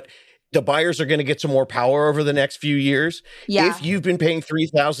thing. But the buyers are going to get some more power over the next few years. Yeah. If you've been paying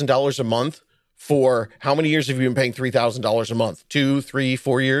 $3,000 a month for how many years have you been paying $3,000 a month? 2, 3,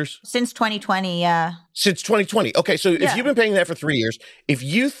 4 years? Since 2020, yeah. Since 2020. Okay, so if you've been paying that for 3 years, if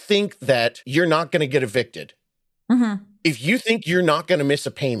you think that you're not going to get evicted, if you think you're not going to miss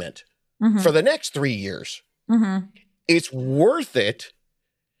a payment for the next 3 years, it's worth it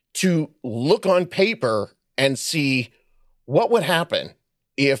to look on paper and see what would happen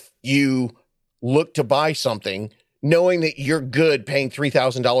if you look to buy something knowing that you're good paying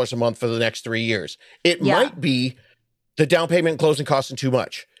 $3,000 a month for the next 3 years. It might be the down payment and closing costing too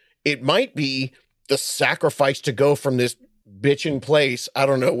much. It might be the sacrifice to go from this bitchin' place. I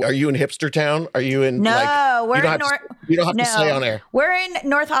don't know. Are you in hipster town? Are you in? No, we're in North. You don't have to stay on air. We're in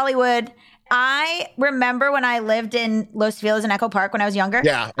North Hollywood. I remember when I lived in Los Feliz and Echo Park when I was younger.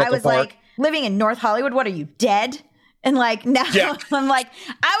 Yeah, I was Park. like, living in North Hollywood. What are you, dead? And like now I'm like,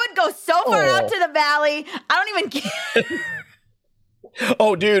 I would go so far out to the valley. I don't even care.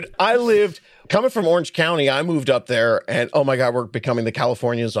 Oh, dude, coming from Orange County, I moved up there and oh my God, we're becoming the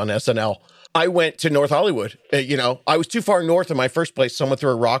Californians on SNL. I went to North Hollywood. I was too far north in my first place. Someone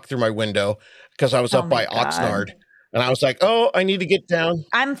threw a rock through my window because I was up by Oxnard. And I was like, oh, I need to get down.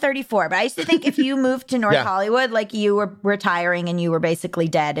 I'm 34, but I used to think if you moved to North Hollywood, like you were retiring and you were basically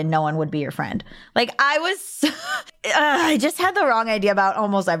dead and no one would be your friend. Like I just had the wrong idea about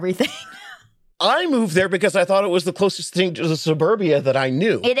almost everything. I moved there because I thought it was the closest thing to the suburbia that I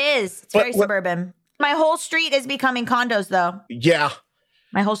knew. It is. It's very suburban. My whole street is becoming condos, though. Yeah.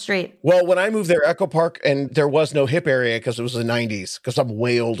 My whole street. Well, when I moved there, Echo Park, and there was no hip area because it was the 90s, because I'm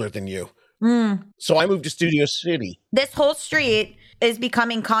way older than you. So I moved to Studio City. This whole street is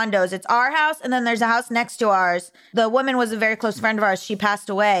becoming condos. It's our house, and then there's a house next to ours. The woman was a very close friend of ours. She passed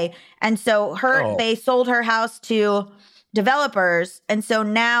away. And so they sold her house to developers. And so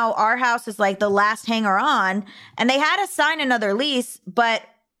now our house is like the last hanger on. And they had us sign another lease, but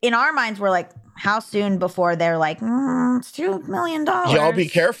in our minds, we're like, how soon before they're like, it's $2 million. Y'all be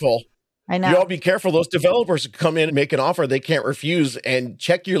careful. I know. Y'all be careful. Those developers come in and make an offer they can't refuse, and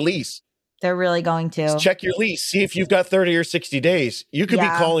check your lease. They're really going to. Check your lease. See if you've got 30 or 60 days. You could be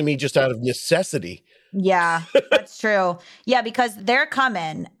calling me just out of necessity. Yeah, that's true. Yeah, because they're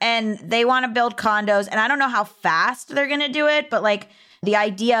coming and they want to build condos. And I don't know how fast they're going to do it, but like the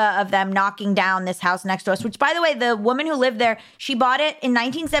idea of them knocking down this house next to us, which by the way, the woman who lived there, she bought it in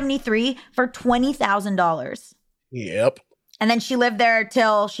 1973 for $20,000. Yep. And then she lived there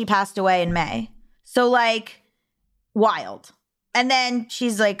till she passed away in May. So like wild. And then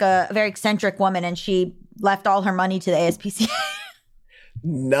she's like a very eccentric woman and she left all her money to the ASPCA.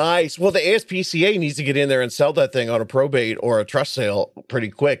 Nice. Well, the ASPCA needs to get in there and sell that thing on a probate or a trust sale pretty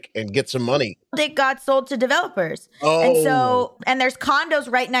quick and get some money. It got sold to developers. Oh. And there's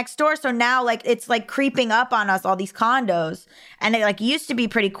condos right next door. So now like it's like creeping up on us, all these condos. And it like used to be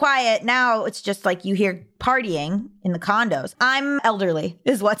pretty quiet. Now it's just like you hear partying in the condos. I'm elderly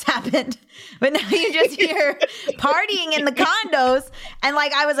is what's happened. But now you just hear partying in the condos. And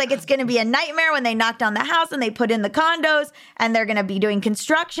like I was like, it's going to be a nightmare when they knock down the house and they put in the condos and they're going to be doing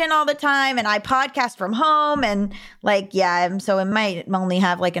construction all the time. And I podcast from home and like, so it might only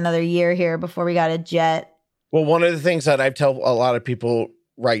have like another year here before we got a jet. Well, one of the things that I tell a lot of people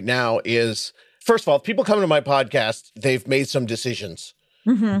right now is, first of all, if people come to my podcast, they've made some decisions.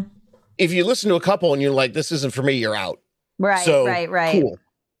 Mm-hmm. If you listen to a couple and you're like, this isn't for me, you're out. Right, so, right. Cool.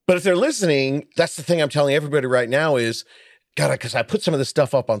 But if they're listening, that's the thing I'm telling everybody right now is, God, because I put some of this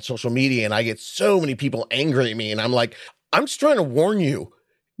stuff up on social media and I get so many people angry at me. And I'm like, I'm just trying to warn you.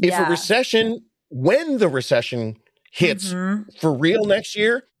 If a recession, when the recession hits for real next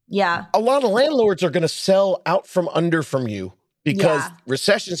year, a lot of landlords are going to sell out from under from you because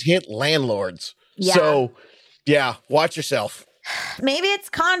recessions hit landlords. Yeah. So, watch yourself. Maybe it's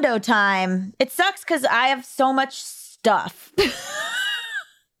condo time. It sucks because I have so much stuff.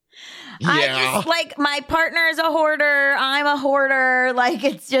 I just like my partner is a hoarder. I'm a hoarder. Like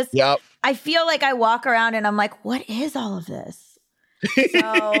it's just, I feel like I walk around and I'm like, what is all of this?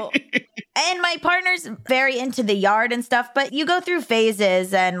 So, and my partner's very into the yard and stuff, but you go through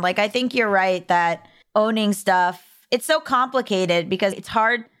phases. And like, I think you're right that owning stuff, it's so complicated because it's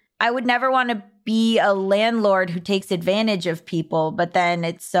hard. I would never want to be a landlord who takes advantage of people, but then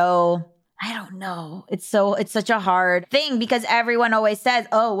it's so, I don't know. It's such a hard thing because everyone always says,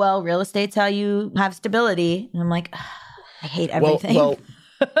 oh, well, real estate's how you have stability. And I'm like, I hate everything. Well,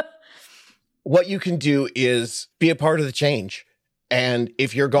 what you can do is be a part of the change. And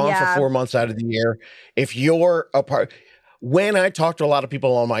if you're gone for 4 months out of the year, if you're a part, when I talk to a lot of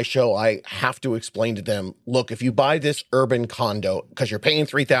people on my show, I have to explain to them, look, if you buy this urban condo, because you're paying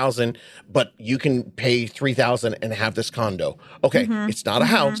 $3,000, but you can pay $3,000 and have this condo. Okay, it's not a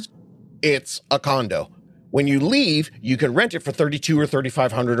house, it's a condo. When you leave, you can rent it for $3,200 or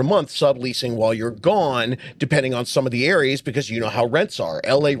 $3,500 a month, subleasing while you're gone, depending on some of the areas, because you know how rents are.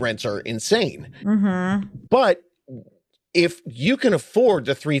 LA rents are insane. But if you can afford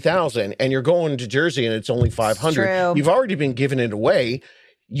the $3,000 and you're going to Jersey and it's only $500, you've already been giving it away.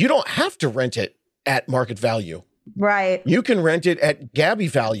 You don't have to rent it at market value. Right. You can rent it at Gaby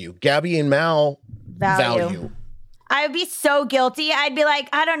value, Gaby and Mal value. I would be so guilty. I'd be like,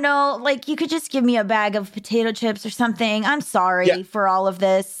 I don't know, like you could just give me a bag of potato chips or something. I'm sorry for all of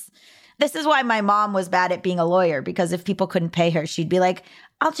this. This is why my mom was bad at being a lawyer, because if people couldn't pay her, she'd be like,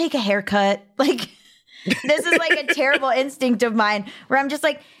 I'll take a haircut. Like, this is like a terrible instinct of mine where I'm just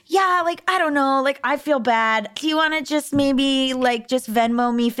like, like, I don't know, like, I feel bad. Do you want to just maybe like just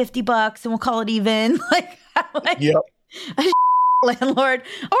Venmo me $50 and we'll call it even? Like, I'm like a landlord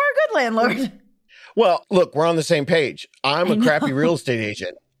or a good landlord. Well, look, we're on the same page. I'm a crappy real estate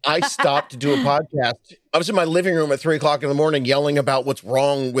agent. I stopped to do a podcast. I was in my living room at 3:00 in the morning yelling about what's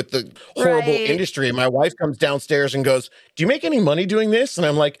wrong with the horrible industry. And my wife comes downstairs and goes, "Do you make any money doing this?" And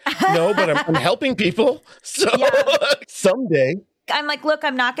I'm like, "No, but I'm helping people." So someday. I'm like, look,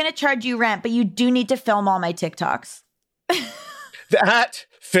 I'm not going to charge you rent, but you do need to film all my TikToks. That,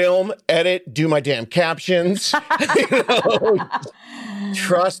 film, edit, do my damn captions.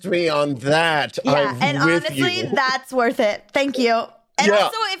 Trust me on that. Yeah, and honestly, that's worth it. Thank you. And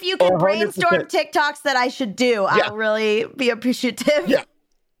also, if you can 100%. Brainstorm TikToks that I should do, I'll really be appreciative. Yeah.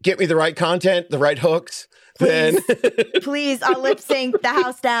 Get me the right content, the right hooks. Please, please, I'll lip sync the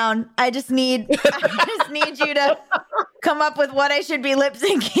house down. I just need you to come up with what I should be lip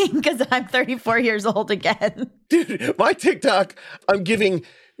syncing because I'm 34 years old again. Dude, my TikTok, I'm giving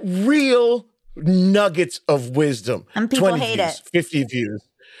real nuggets of wisdom. And people 20 hate views, it. 50 views.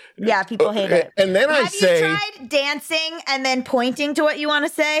 Yeah, people hate it. And then Have you tried dancing and then pointing to what you want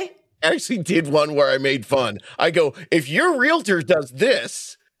to say? I actually did one where I made fun. I go, if your realtor does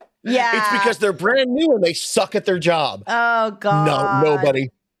this, it's because they're brand new and they suck at their job. Oh, God. No, nobody.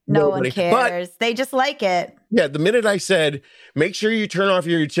 No one cares. But, they just like it. Yeah, the minute I said, make sure you turn off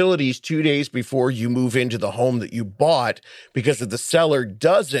your utilities 2 days before you move into the home that you bought, because if the seller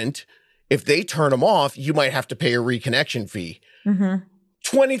doesn't, if they turn them off, you might have to pay a reconnection fee.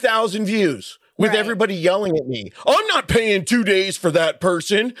 20,000 views with everybody yelling at me. I'm not paying 2 days for that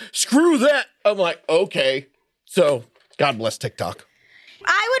person. Screw that. I'm like, okay. So God bless TikTok.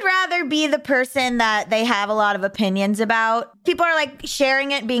 I would rather be the person that they have a lot of opinions about. People are like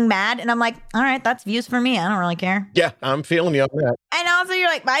sharing it, being mad. And I'm like, all right, that's views for me. I don't really care. Yeah, I'm feeling you on that. And also you're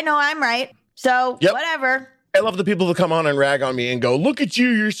like, I know I'm right. So whatever. I love the people that come on and rag on me and go, look at you.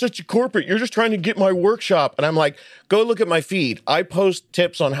 You're such a corporate. You're just trying to get my workshop. And I'm like, go look at my feed. I post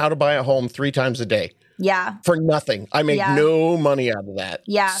tips on how to buy a home 3 times a day. Yeah. For nothing. I make no money out of that.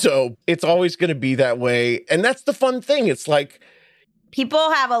 Yeah. So it's always going to be that way. And that's the fun thing. It's like,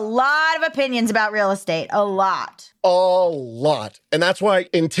 people have a lot of opinions about real estate. A lot. And that's why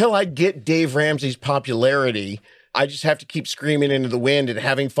until I get Dave Ramsey's popularity, I just have to keep screaming into the wind and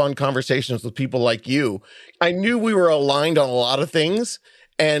having fun conversations with people like you. I knew we were aligned on a lot of things.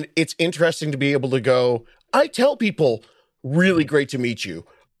 And it's interesting to be able to go, I tell people, really great to meet you.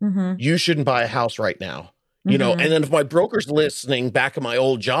 You shouldn't buy a house right now. You know, and then if my broker's listening back at my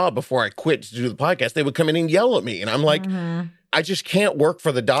old job before I quit to do the podcast, they would come in and yell at me. And I'm like, I just can't work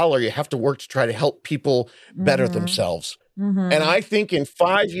for the dollar. You have to work to try to help people better themselves. And I think in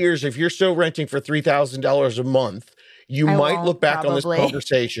 5 years, if you're still renting for $3,000 a month, you might look back on this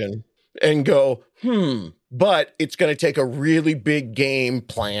conversation and go, but it's going to take a really big game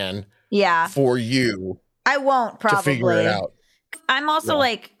plan for you. I won't probably to figure it out. I'm also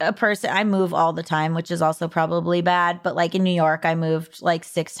like a person, I move all the time, which is also probably bad. But like in New York, I moved like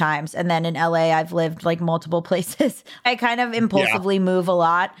 6 times. And then in LA, I've lived like multiple places. I kind of impulsively move a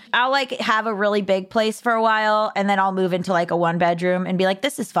lot. I'll like have a really big place for a while. And then I'll move into like a 1-bedroom and be like,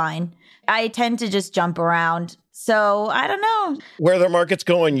 this is fine. I tend to just jump around. So I don't know. Where the market's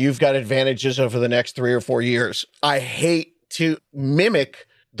going, you've got advantages over the next 3 or 4 years. I hate to mimic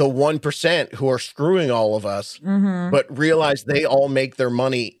the 1% who are screwing all of us, but realize they all make their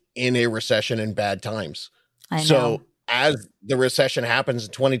money in a recession and bad times. I know. So as the recession happens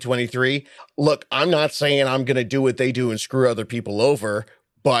in 2023, look, I'm not saying I'm going to do what they do and screw other people over,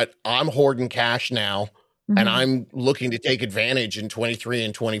 but I'm hoarding cash now and I'm looking to take advantage in 23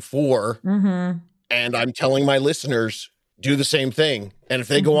 and 24. And I'm telling my listeners, do the same thing. And if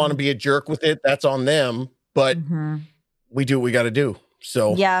they go on and be a jerk with it, that's on them. But we do what we got to do.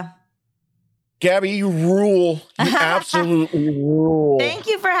 So, Gaby, you rule. You absolutely rule. Thank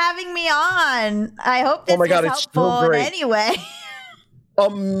you for having me on. I hope this was helpful in any way.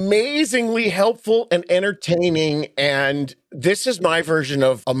 Amazingly helpful and entertaining. And this is my version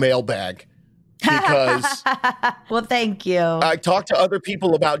of a mailbag. Because well, thank you. I talk to other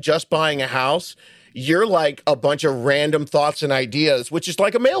people about just buying a house. You're like a bunch of random thoughts and ideas, which is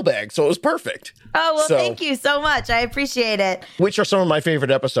like a mailbag. So it was perfect. Oh, well, thank you so much. I appreciate it. Which are some of my favorite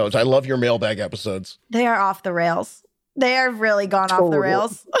episodes. I love your mailbag episodes. They are off the rails. They are really gone off the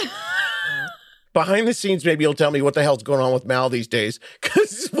rails. Behind the scenes, maybe you'll tell me what the hell's going on with Mal these days.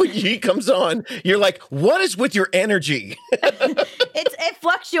 Because when he comes on, you're like, what is with your energy? It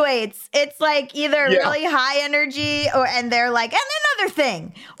fluctuates. It's like either really high energy and they're like, and another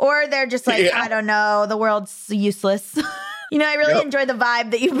thing. Or they're just like, I don't know, the world's useless. You know, I really enjoy the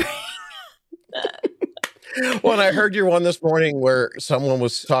vibe that you bring. When I heard your one this morning where someone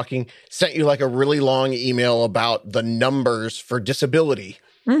was talking, sent you like a really long email about the numbers for disability.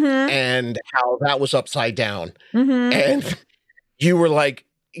 and how that was upside down. Mm-hmm. And you were like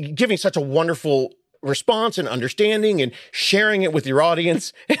giving such a wonderful response and understanding and sharing it with your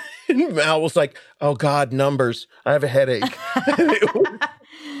audience. And Mal was like, oh God, numbers. I have a headache.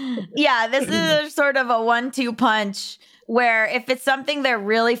 Yeah, this is sort of a 1-2 punch where if it's something they're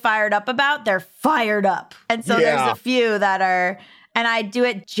really fired up about, they're fired up. And so there's a few that are, and I do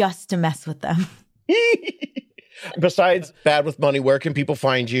it just to mess with them. Besides Bad with Money, where can people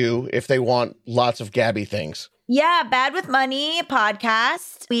find you if they want lots of Gaby things? Yeah, Bad with Money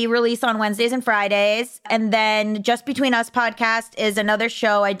podcast. We release on Wednesdays and Fridays. And then Just Between Us podcast is another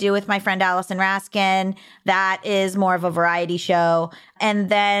show I do with my friend Allison Raskin. That is more of a variety show. And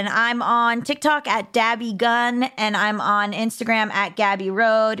then I'm on TikTok at Dabby Gunn, and I'm on Instagram at Gabby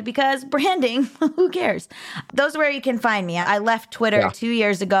Road, because branding, who cares? Those are where you can find me. I left Twitter 2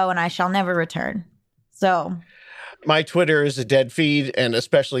 years ago and I shall never return. So... my Twitter is a dead feed, and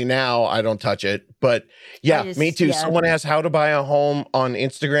especially now, I don't touch it. But me too. Someone asked how to buy a home on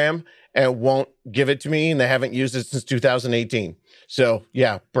Instagram and won't give it to me, and they haven't used it since 2018. So,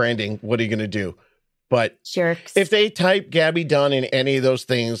 branding, what are you going to do? But jerks. If they type Gaby Dunn in any of those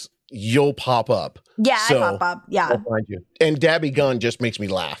things, you'll pop up. Yeah, I pop up. Yeah. I'll find you. And Dabby Gunn just makes me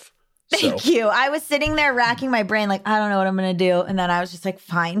laugh. Thank you. I was sitting there racking my brain like, I don't know what I'm going to do. And then I was just like,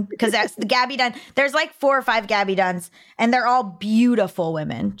 fine. Because that's the Gaby Dunn. There's like 4 or 5 Gaby Dunns, and they're all beautiful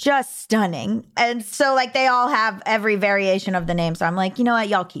women. Just stunning. And so like they all have every variation of the name. So I'm like, you know what?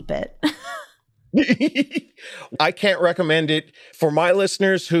 Y'all keep it. I can't recommend it for my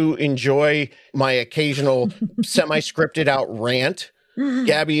listeners who enjoy my occasional semi-scripted out rant.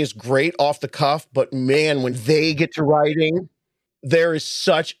 Gaby is great off the cuff, but man, when they get to writing... there is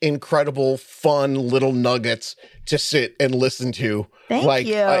such incredible, fun little nuggets to sit and listen to. Thank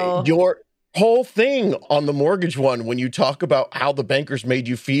you. Your whole thing on the mortgage one, when you talk about how the bankers made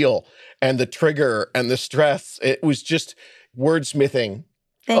you feel and the trigger and the stress, it was just wordsmithing.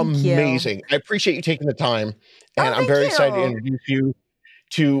 Amazing. I appreciate you taking the time. And I'm very excited to introduce you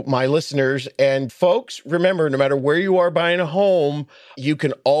to my listeners. And folks, remember, no matter where you are buying a home, you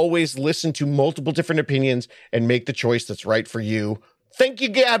can always listen to multiple different opinions and make the choice that's right for you. Thank you,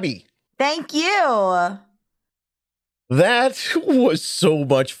 Gaby. Thank you. That was so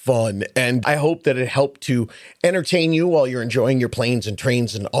much fun. And I hope that it helped to entertain you while you're enjoying your planes and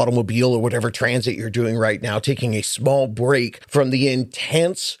trains and automobile or whatever transit you're doing right now, taking a small break from the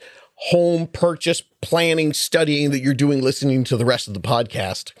intense home purchase planning, studying that you're doing, listening to the rest of the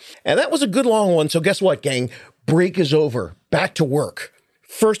podcast. And that was a good long one. So guess what, gang? Break is over. Back to work.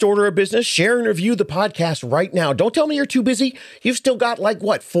 First order of business, share and review the podcast right now. Don't tell me you're too busy. You've still got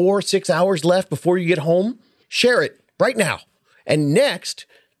 4-6 hours left before you get home. Share it right now. And next,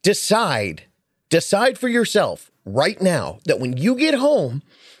 decide for yourself right now that when you get home,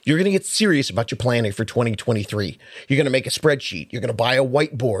 you're going to get serious about your planning for 2023. You're going to make a spreadsheet. You're going to buy a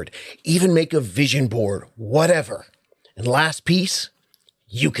whiteboard, even make a vision board, whatever. And last piece,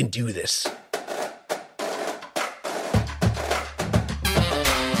 you can do this.